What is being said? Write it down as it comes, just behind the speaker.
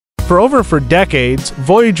For decades,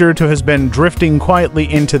 Voyager 2 has been drifting quietly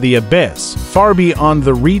into the abyss, far beyond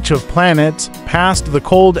the reach of planets, past the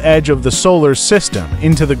cold edge of the solar system,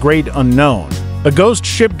 into the great unknown. A ghost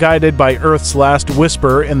ship guided by Earth's last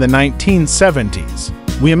whisper in the 1970s.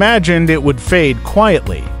 We imagined it would fade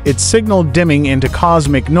quietly, its signal dimming into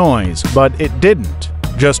cosmic noise, but it didn't.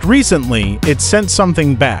 Just recently, it sent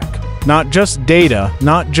something back. Not just data,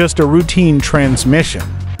 not just a routine transmission.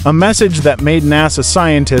 A message that made NASA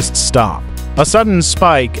scientists stop. A sudden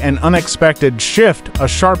spike, an unexpected shift, a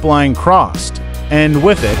sharp line crossed. And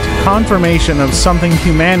with it, confirmation of something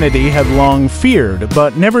humanity had long feared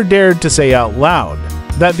but never dared to say out loud.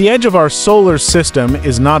 That the edge of our solar system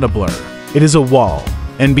is not a blur. It is a wall.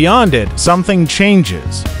 And beyond it, something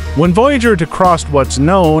changes. When Voyager 2 crossed what's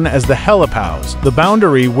known as the helipause, the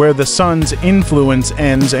boundary where the sun's influence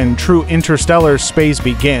ends and true interstellar space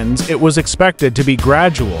begins, it was expected to be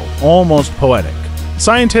gradual, almost poetic.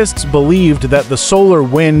 Scientists believed that the solar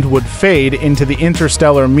wind would fade into the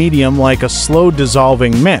interstellar medium like a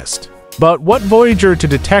slow-dissolving mist. But what Voyager 2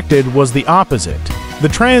 detected was the opposite. The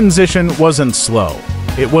transition wasn't slow.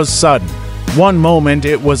 It was sudden. One moment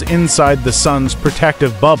it was inside the sun's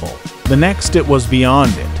protective bubble. The next it was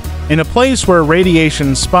beyond it. In a place where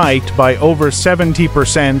radiation spiked by over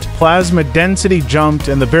 70%, plasma density jumped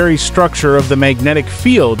and the very structure of the magnetic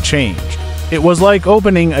field changed. It was like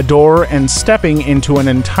opening a door and stepping into an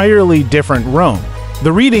entirely different room.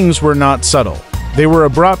 The readings were not subtle. They were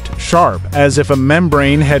abrupt, sharp, as if a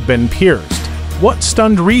membrane had been pierced. What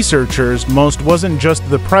stunned researchers most wasn't just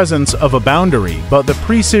the presence of a boundary, but the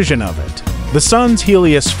precision of it. The sun's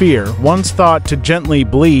heliosphere, once thought to gently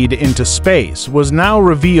bleed into space, was now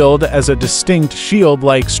revealed as a distinct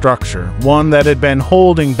shield-like structure, one that had been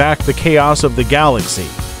holding back the chaos of the galaxy.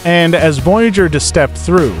 And as Voyager 2 stepped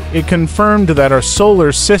through, it confirmed that our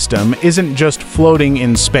solar system isn't just floating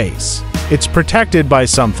in space. It's protected by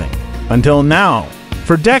something. Until now.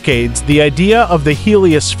 For decades, the idea of the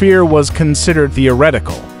heliosphere was considered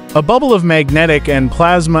theoretical, a bubble of magnetic and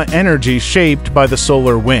plasma energy shaped by the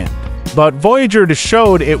solar wind. But Voyager 2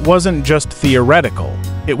 showed it wasn't just theoretical,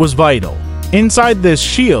 it was vital. Inside this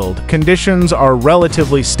shield, conditions are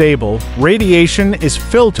relatively stable, radiation is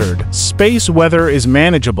filtered, space weather is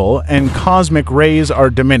manageable, and cosmic rays are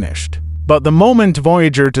diminished. But the moment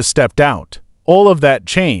Voyager 2 stepped out, all of that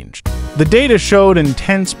changed. The data showed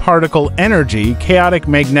intense particle energy, chaotic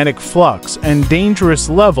magnetic flux, and dangerous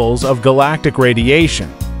levels of galactic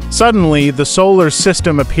radiation. Suddenly, the solar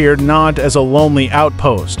system appeared not as a lonely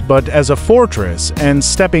outpost, but as a fortress, and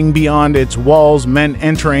stepping beyond its walls meant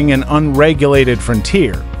entering an unregulated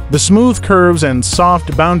frontier. The smooth curves and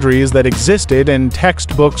soft boundaries that existed in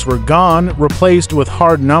textbooks were gone, replaced with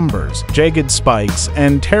hard numbers, jagged spikes,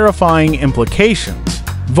 and terrifying implications.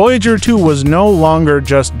 Voyager 2 was no longer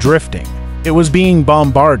just drifting. It was being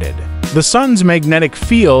bombarded. The sun's magnetic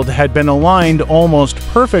field had been aligned almost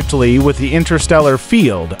perfectly with the interstellar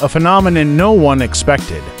field, a phenomenon no one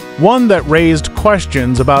expected. One that raised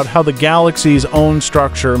questions about how the galaxy's own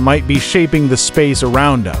structure might be shaping the space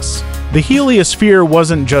around us. The heliosphere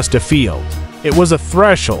wasn't just a field, it was a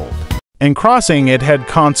threshold, and crossing it had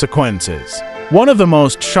consequences. One of the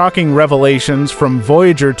most shocking revelations from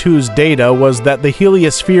Voyager 2's data was that the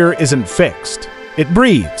heliosphere isn't fixed. It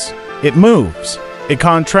breathes, it moves. It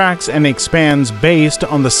contracts and expands based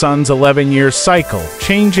on the sun's 11-year cycle,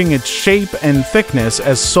 changing its shape and thickness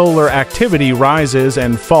as solar activity rises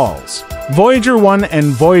and falls. Voyager 1 and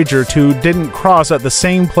Voyager 2 didn't cross at the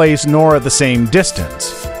same place nor at the same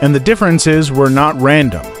distance, and the differences were not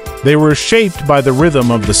random. They were shaped by the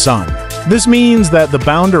rhythm of the sun. This means that the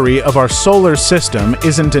boundary of our solar system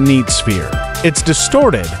isn't a neat sphere. It's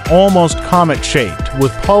distorted, almost comet-shaped,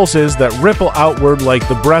 with pulses that ripple outward like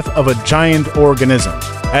the breath of a giant organism.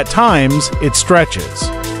 At times, it stretches.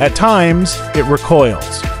 At times, it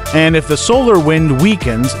recoils. And if the solar wind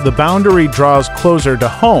weakens, the boundary draws closer to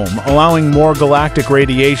home, allowing more galactic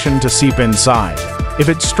radiation to seep inside. If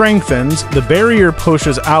it strengthens, the barrier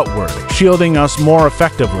pushes outward, shielding us more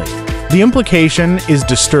effectively. The implication is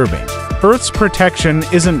disturbing. Earth's protection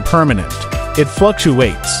isn't permanent. It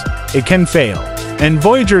fluctuates. It can fail. And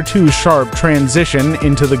Voyager 2's sharp transition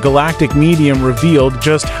into the galactic medium revealed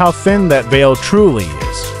just how thin that veil truly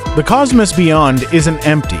is. The cosmos beyond isn't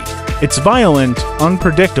empty. It's violent,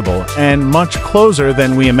 unpredictable, and much closer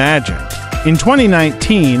than we imagined. In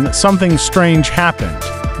 2019, something strange happened.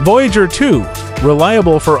 Voyager 2,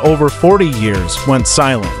 reliable for over 40 years, went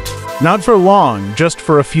silent. Not for long, just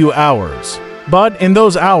for a few hours. But in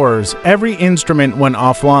those hours, every instrument went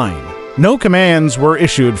offline. No commands were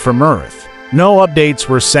issued from Earth. No updates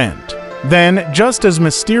were sent. Then, just as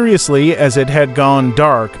mysteriously as it had gone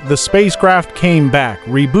dark, the spacecraft came back,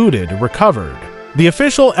 rebooted, recovered. The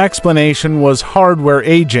official explanation was hardware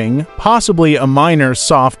aging, possibly a minor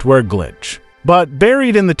software glitch. But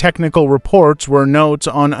buried in the technical reports were notes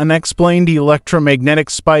on unexplained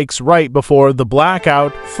electromagnetic spikes right before the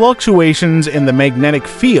blackout, fluctuations in the magnetic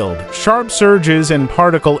field, sharp surges in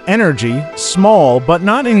particle energy, small but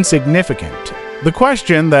not insignificant. The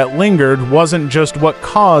question that lingered wasn't just what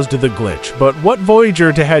caused the glitch, but what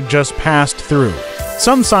Voyager had just passed through.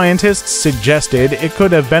 Some scientists suggested it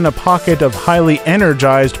could have been a pocket of highly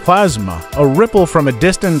energized plasma, a ripple from a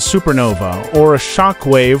distant supernova, or a shock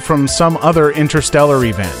wave from some other interstellar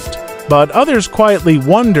event. But others quietly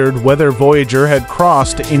wondered whether Voyager had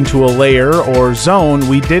crossed into a layer or zone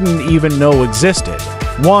we didn't even know existed,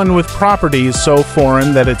 one with properties so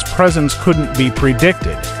foreign that its presence couldn't be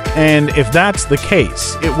predicted. And if that's the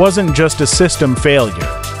case, it wasn't just a system failure,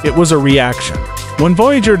 it was a reaction. When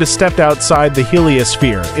Voyager stepped outside the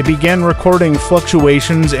heliosphere, it began recording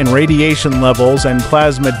fluctuations in radiation levels and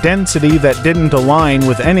plasma density that didn't align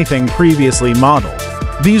with anything previously modeled.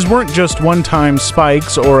 These weren't just one-time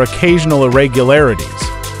spikes or occasional irregularities.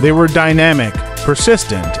 They were dynamic,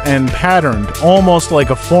 persistent, and patterned, almost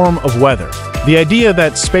like a form of weather. The idea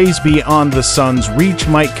that space beyond the sun's reach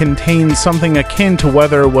might contain something akin to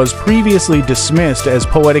weather was previously dismissed as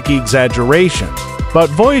poetic exaggeration.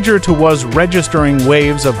 But Voyager 2 was registering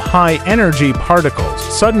waves of high-energy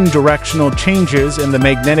particles, sudden directional changes in the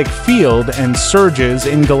magnetic field, and surges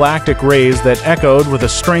in galactic rays that echoed with a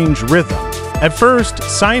strange rhythm. At first,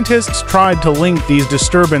 scientists tried to link these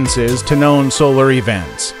disturbances to known solar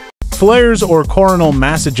events, flares or coronal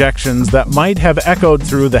mass ejections that might have echoed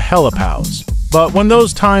through the helipause. But when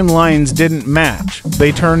those timelines didn't match,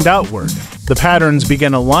 they turned outward. The patterns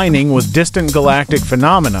began aligning with distant galactic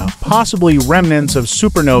phenomena, possibly remnants of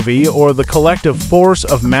supernovae or the collective force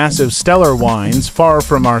of massive stellar winds far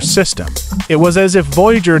from our system. It was as if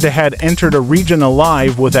Voyager had entered a region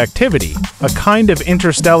alive with activity, a kind of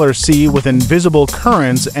interstellar sea with invisible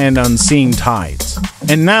currents and unseen tides.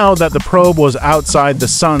 And now that the probe was outside the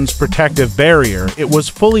sun's protective barrier, it was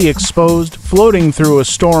fully exposed, floating through a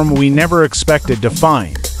storm we never expected to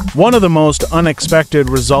find. One of the most unexpected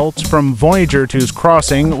results from Voyager 2's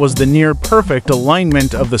crossing was the near-perfect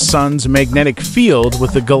alignment of the sun's magnetic field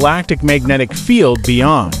with the galactic magnetic field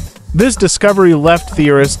beyond. This discovery left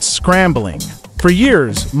theorists scrambling. For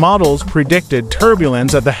years, models predicted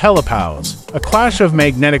turbulence at the helipause, a clash of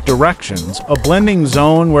magnetic directions, a blending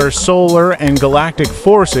zone where solar and galactic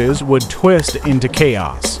forces would twist into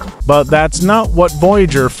chaos. But that's not what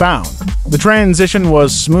Voyager found. The transition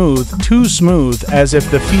was smooth, too smooth, as if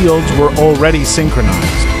the fields were already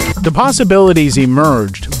synchronized. The possibilities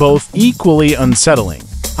emerged, both equally unsettling.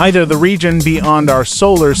 Either the region beyond our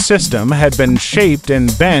solar system had been shaped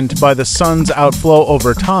and bent by the sun's outflow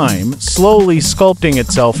over time, slowly sculpting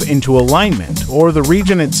itself into alignment, or the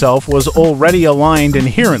region itself was already aligned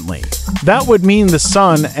inherently. That would mean the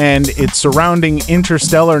sun and its surrounding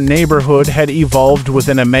interstellar neighborhood had evolved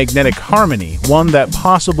within a magnetic harmony, one that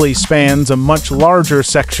possibly spans a much larger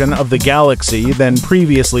section of the galaxy than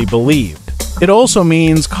previously believed. It also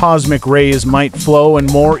means cosmic rays might flow in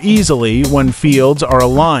more easily when fields are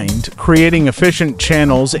aligned, creating efficient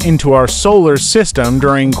channels into our solar system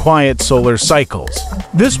during quiet solar cycles.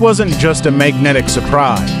 This wasn't just a magnetic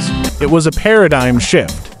surprise. It was a paradigm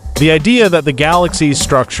shift. The idea that the galaxy's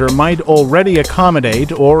structure might already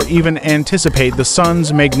accommodate or even anticipate the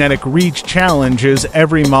sun's magnetic reach challenges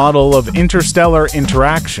every model of interstellar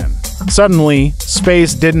interaction. Suddenly,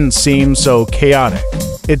 space didn't seem so chaotic.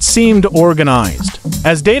 It seemed organized.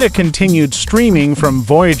 As data continued streaming from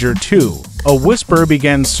Voyager 2, a whisper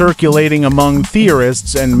began circulating among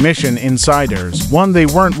theorists and mission insiders, one they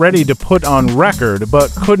weren't ready to put on record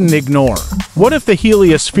but couldn't ignore. What if the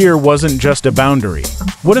heliosphere wasn't just a boundary?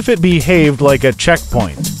 What if it behaved like a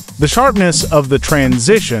checkpoint? The sharpness of the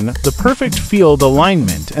transition, the perfect field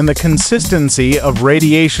alignment, and the consistency of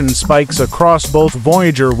radiation spikes across both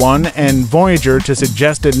Voyager 1 and Voyager 2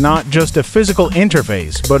 suggested not just a physical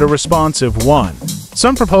interface, but a responsive one.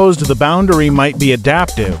 Some proposed the boundary might be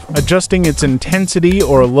adaptive, adjusting its intensity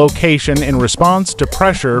or location in response to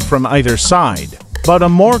pressure from either side. But a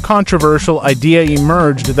more controversial idea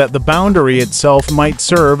emerged that the boundary itself might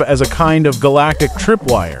serve as a kind of galactic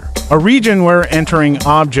tripwire, a region where entering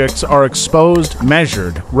objects are exposed,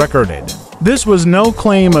 measured, recorded. This was no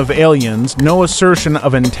claim of aliens, no assertion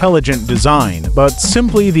of intelligent design, but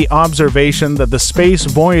simply the observation that the space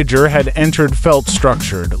Voyager had entered felt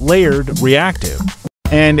structured, layered, reactive.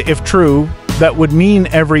 And if true, that would mean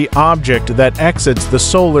every object that exits the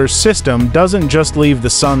solar system doesn't just leave the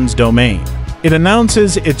sun's domain. It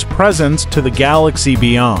announces its presence to the galaxy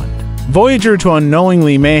beyond. Voyager 2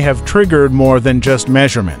 unknowingly may have triggered more than just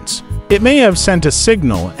measurements. It may have sent a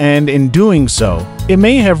signal, and in doing so, it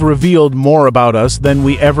may have revealed more about us than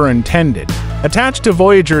we ever intended. Attached to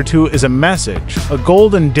Voyager 2 is a message, a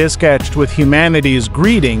golden disc etched with humanity's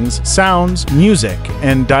greetings, sounds, music,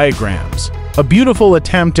 and diagrams. A beautiful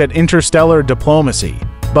attempt at interstellar diplomacy,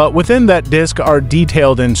 but within that disc are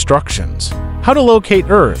detailed instructions. How to locate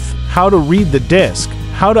Earth, how to read the disc,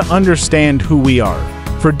 how to understand who we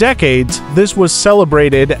are. For decades, this was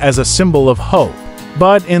celebrated as a symbol of hope.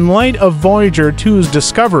 But in light of Voyager 2's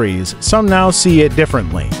discoveries, some now see it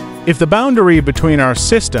differently. If the boundary between our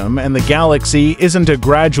system and the galaxy isn't a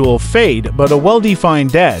gradual fade, but a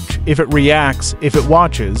well-defined edge, if it reacts, if it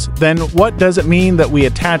watches, then what does it mean that we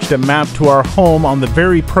attached a map to our home on the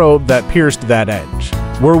very probe that pierced that edge?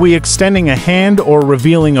 Were we extending a hand or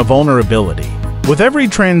revealing a vulnerability? With every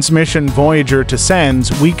transmission Voyager 2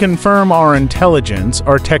 sends, we confirm our intelligence,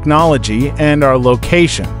 our technology, and our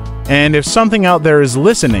location. And if something out there is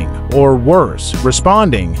listening, or worse,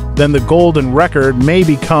 responding, then the golden record may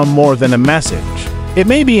become more than a message. It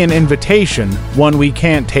may be an invitation, one we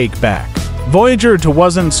can't take back. Voyager 2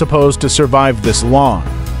 wasn't supposed to survive this long.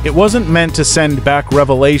 It wasn't meant to send back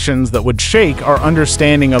revelations that would shake our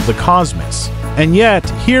understanding of the cosmos. And yet,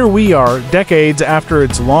 here we are, decades after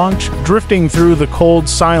its launch, drifting through the cold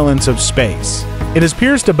silence of space. It has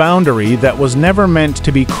pierced a boundary that was never meant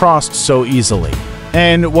to be crossed so easily.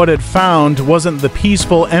 And what it found wasn't the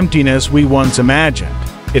peaceful emptiness we once imagined.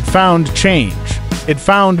 It found change. It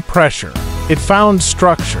found pressure. It found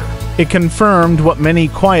structure. It confirmed what many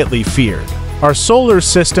quietly feared. Our solar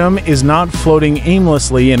system is not floating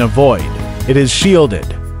aimlessly in a void. It is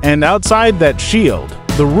shielded. And outside that shield,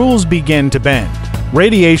 the rules begin to bend.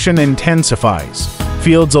 Radiation intensifies.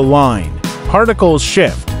 Fields align. Particles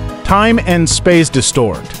shift. Time and space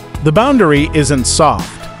distort. The boundary isn't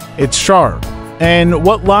soft. It's sharp. And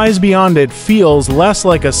what lies beyond it feels less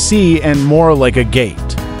like a sea and more like a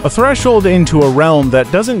gate. A threshold into a realm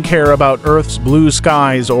that doesn't care about Earth's blue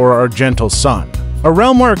skies or our gentle sun. A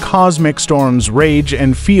realm where cosmic storms rage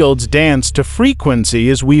and fields dance to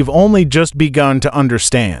frequencies we've only just begun to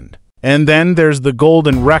understand. And then there's the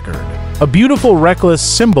golden record, a beautiful reckless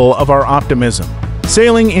symbol of our optimism.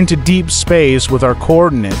 Sailing into deep space with our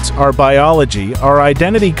coordinates, our biology, our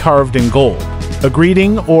identity carved in gold. A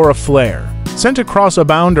greeting or a flare. Sent across a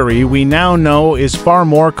boundary we now know is far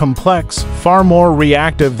more complex, far more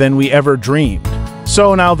reactive than we ever dreamed.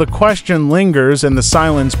 So now the question lingers in the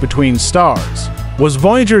silence between stars. Was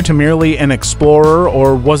Voyager 2 merely an explorer,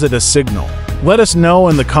 or was it a signal? Let us know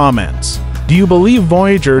in the comments. Do you believe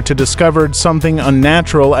Voyager 2 discovered something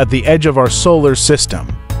unnatural at the edge of our solar system?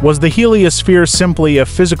 Was the heliosphere simply a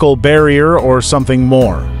physical barrier or something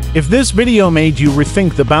more? If this video made you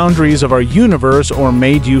rethink the boundaries of our universe or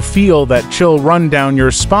made you feel that chill run down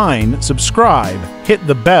your spine, subscribe, hit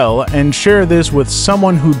the bell, and share this with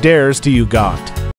someone who dares to you got.